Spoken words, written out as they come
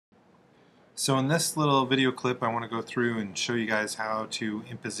So in this little video clip, I want to go through and show you guys how to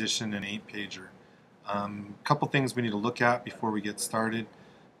imposition an 8-pager. A couple things we need to look at before we get started.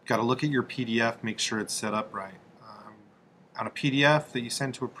 Got to look at your PDF, make sure it's set up right. On a PDF that you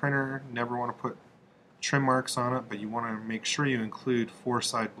send to a printer, you never want to put trim marks on it, but you want to make sure you include 4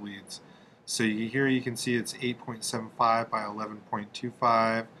 side bleeds. So here you can see it's 8.75 by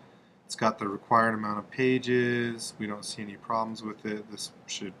 11.25. It's got the required amount of pages. We don't see any problems with it. This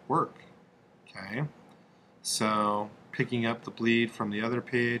should work. Okay, so picking up the bleed from the other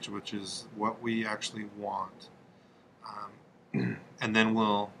page, which is what we actually want. And then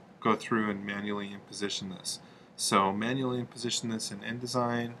we'll go through and manually imposition this. So manually imposition this in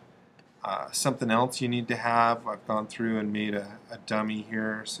Indesign. Something else you need to have, I've gone through and made a dummy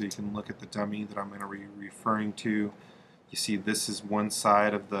here so you can look at the dummy that I'm going to be referring to. You see this is one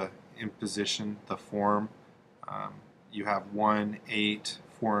side of the imposition, the form. You have 1, 8,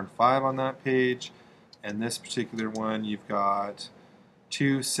 4, and 5 on that page, and this particular one you've got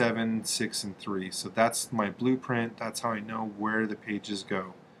 2, 7, 6, and 3. So that's my blueprint. That's how I know where the pages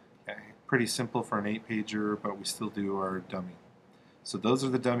go. Okay. Pretty simple for an 8-pager, but we still do our dummy. So those are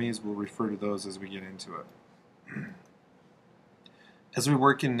the dummies. We'll refer to those as we get into it. As we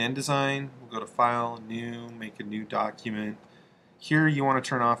work in InDesign, we'll go to File, New, make a new document. Here you want to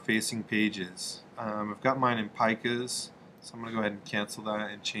turn off facing pages. I've got mine in picas, so I'm going to go ahead and cancel that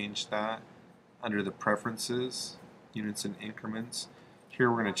and change that under the Preferences, Units and Increments.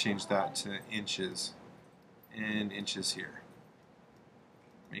 Here we're going to change that to inches and inches here.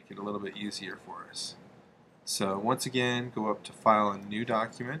 Make it a little bit easier for us. So once again, go up to File and New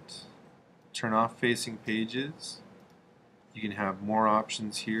Document, turn off facing pages. You can have more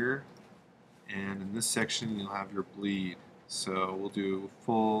options here, and in this section you'll have your bleed. So we'll do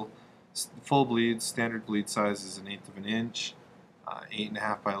full bleed. Standard bleed size is 1/8 of an inch.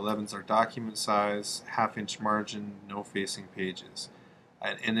 8.5 by 11 is our document size. 1/2 inch margin, no facing pages.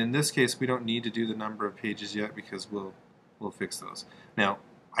 And in this case, we don't need to do the number of pages yet because we'll fix those. Now,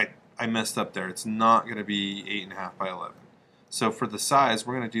 I messed up there. It's not going to be 8.5 by 11. So for the size,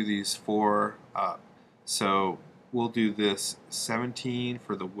 we're going to do these 4 up. So we'll do this 17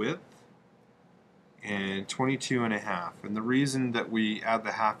 for the width and 22.5. And the reason that we add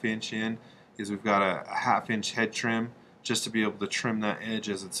the 1/2 inch in is we've got a 1/2 inch head trim. Just to be able to trim that edge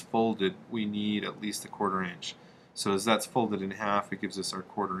as it's folded, we need at least a 1/4 inch. So as that's folded in half, it gives us our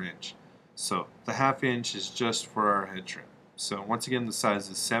 1/4 inch. So the 1/2 inch is just for our head trim. So once again, the size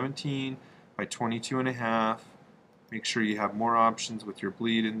is 17 by 22.5. Make sure you have more options with your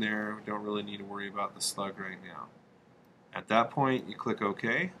bleed in there. We don't really need to worry about the slug right now. At that point, you click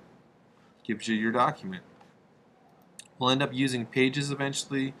OK. Gives you your document. We'll end up using pages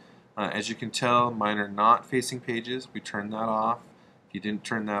eventually. As you can tell, mine are not facing pages. We turn that off. If you didn't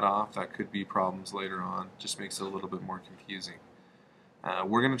turn that off, that could be problems later on. Just makes it a little bit more confusing.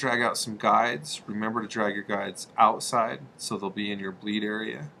 We're going to drag out some guides. Remember to drag your guides outside so they'll be in your bleed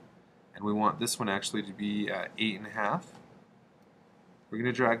area. And we want this one actually to be at 8.5. We're going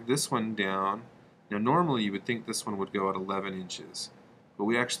to drag this one down. Now normally you would think this one would go at 11 inches. But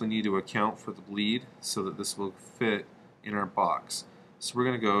we actually need to account for the bleed so that this will fit in our box. So we're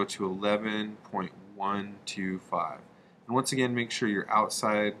going to go to 11.125. And once again, make sure you're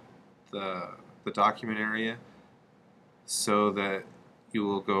outside the document area so that you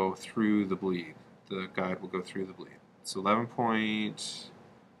will go through the bleed. The guide will go through the bleed. So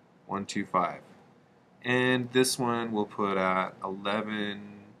 11.125. And this one we'll put at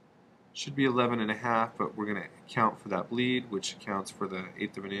 11. Should be 11.5, but we're going to account for that bleed, which accounts for the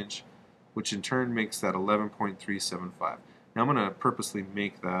 1/8 of an inch, which in turn makes that 11.375. Now I'm going to purposely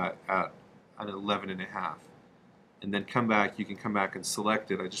make that at an 11.5, and then come back. You can come back and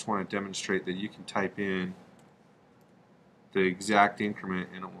select it. I just want to demonstrate that you can type in the exact increment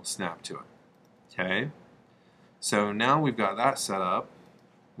and it will snap to it. Okay. So now we've got that set up.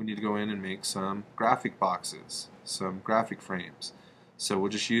 We need to go in and make some graphic boxes, some graphic frames. So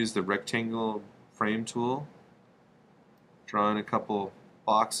we'll just use the rectangle frame tool, draw in a couple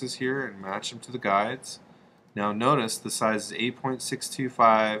boxes here and match them to the guides. Now notice the size is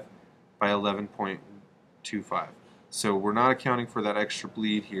 8.625 by 11.25. So we're not accounting for that extra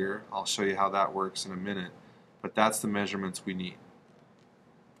bleed here. I'll show you how that works in a minute, but that's the measurements we need.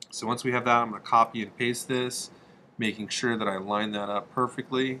 So once we have that, I'm going to copy and paste this, making sure that I line that up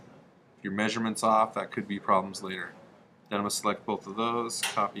perfectly. If your measurement's off, that could be problems later. Then I'm going to select both of those,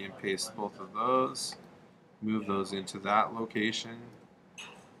 copy and paste both of those, move those into that location,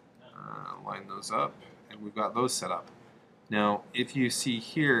 line those up, and we've got those set up. Now, if you see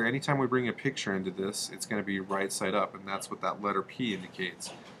here, anytime we bring a picture into this, it's going to be right side up, and that's what that letter P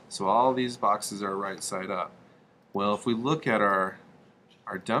indicates. So all these boxes are right side up. Well, if we look at our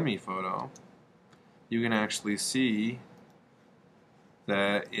dummy photo, you can actually see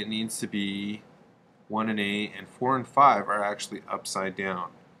that it needs to be 1 and 8, and 4 and 5 are actually upside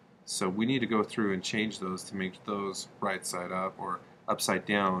down. So we need to go through and change those to make those right side up or upside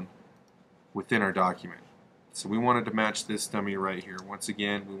down within our document. So we wanted to match this dummy right here. Once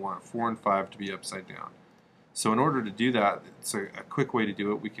again, we want 4 and 5 to be upside down. So in order to do that, it's a quick way to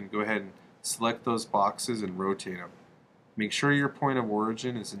do it. We can go ahead and select those boxes and rotate them. Make sure your point of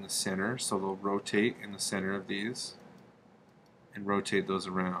origin is in the center, so they'll rotate in the center of these and rotate those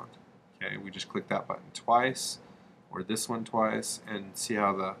around. Okay, we just click that button twice or this one twice and see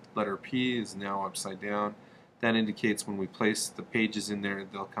how the letter P is now upside down. That indicates when we place the pages in there,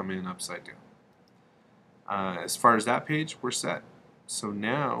 they'll come in upside down. As far as that page, we're set. So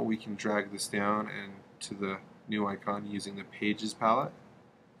now we can drag this down and to the new icon using the Pages palette,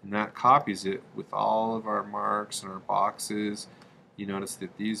 and that copies it with all of our marks and our boxes. You notice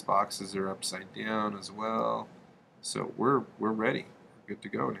that these boxes are upside down as well. So we're ready. We're good to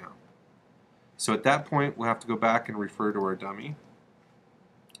go now. So at that point, we'll have to go back and refer to our dummy.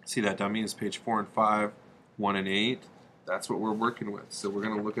 See, that dummy is page 4 and 5, 1 and 8. That's what we're working with. So we're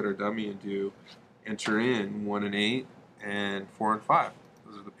going to look at our dummy and enter in 1 and 8 and 4 and 5.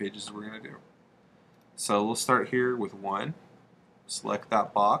 Those are the pages that we're going to do. So we'll start here with 1. Select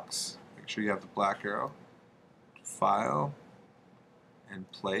that box. Make sure you have the black arrow. File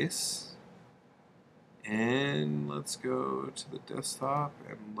and place. And let's go to the desktop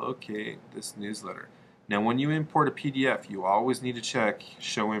and locate this newsletter. Now when you import a PDF, you always need to check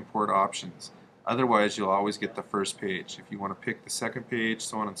Show Import Options. Otherwise, you'll always get the first page. If you want to pick the second page,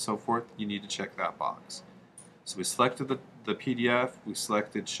 so on and so forth, you need to check that box. So we selected the PDF, we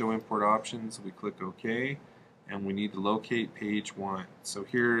selected Show Import Options, we click OK, and we need to locate page 1. So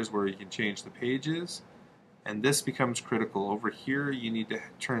here's where you can change the pages, and this becomes critical. Over here, you need to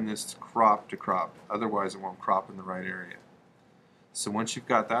turn this to crop, otherwise it won't crop in the right area. So once you've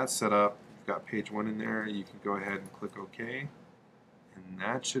got that set up, you've got page 1 in there, you can go ahead and click OK, and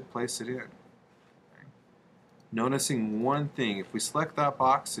that should place it in. Noticing one thing, if we select that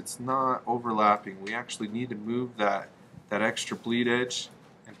box, it's not overlapping. We actually need to move that extra bleed edge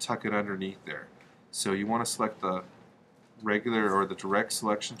and tuck it underneath there. So you want to select the regular or the direct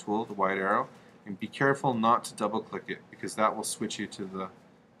selection tool, the white arrow, and be careful not to double click it because that will switch you to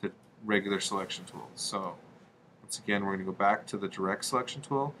the regular selection tool. So once again, we're going to go back to the direct selection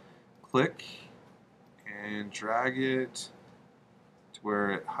tool, click and drag it to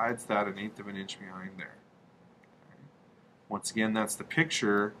where it hides that 1/8 of an inch behind there. Once again, that's the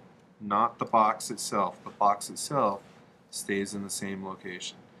picture, not the box itself. The box itself stays in the same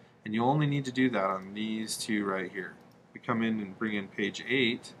location. And you only need to do that on these two right here. We come in and bring in page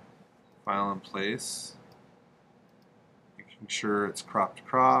 8, file and place, making sure it's crop to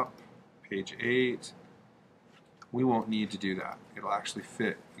crop, page 8. We won't need to do that. It'll actually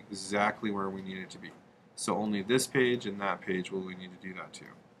fit exactly where we need it to be. So only this page and that page will we need to do that to.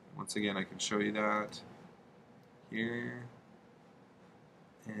 Once again, I can show you that here.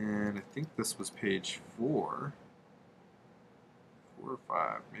 And I think this was page 4 or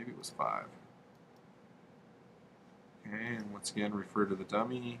 5, maybe it was 5. Okay, and once again refer to the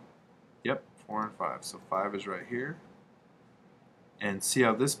dummy. Yep, 4 and 5, so 5 is right here. And see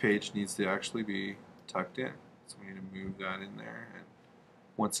how this page needs to actually be tucked in. So we need to move that in there. And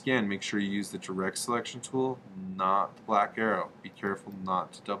once again, make sure you use the direct selection tool, not the black arrow. Be careful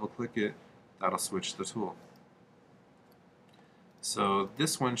not to double click it, that'll switch the tool. So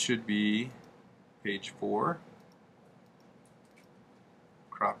this one should be page 4,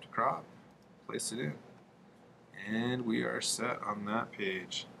 crop to crop, place it in, and we are set on that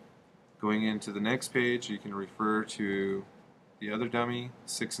page. Going into the next page, you can refer to the other dummy.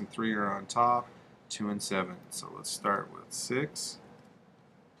 6 and 3 are on top, 2 and 7. So let's start with 6,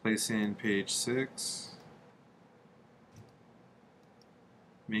 place in page 6,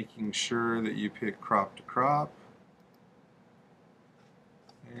 making sure that you pick crop to crop.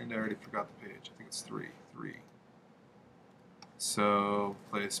 And I already forgot the page. I think it's 3. So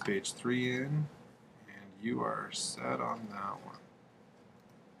place page 3 in, and you are set on that one.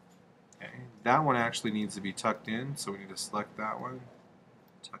 Okay, that one actually needs to be tucked in, so we need to select that one,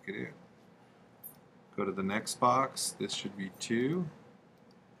 tuck it in. Go to the next box. This should be 2.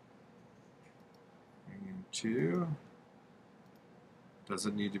 Bring in 2.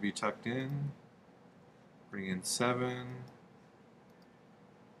 Doesn't need to be tucked in. Bring in 7.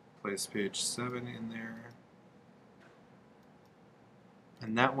 Place page 7 in there.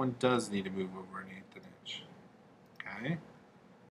 And that one does need to move over 1/8 inch. Okay?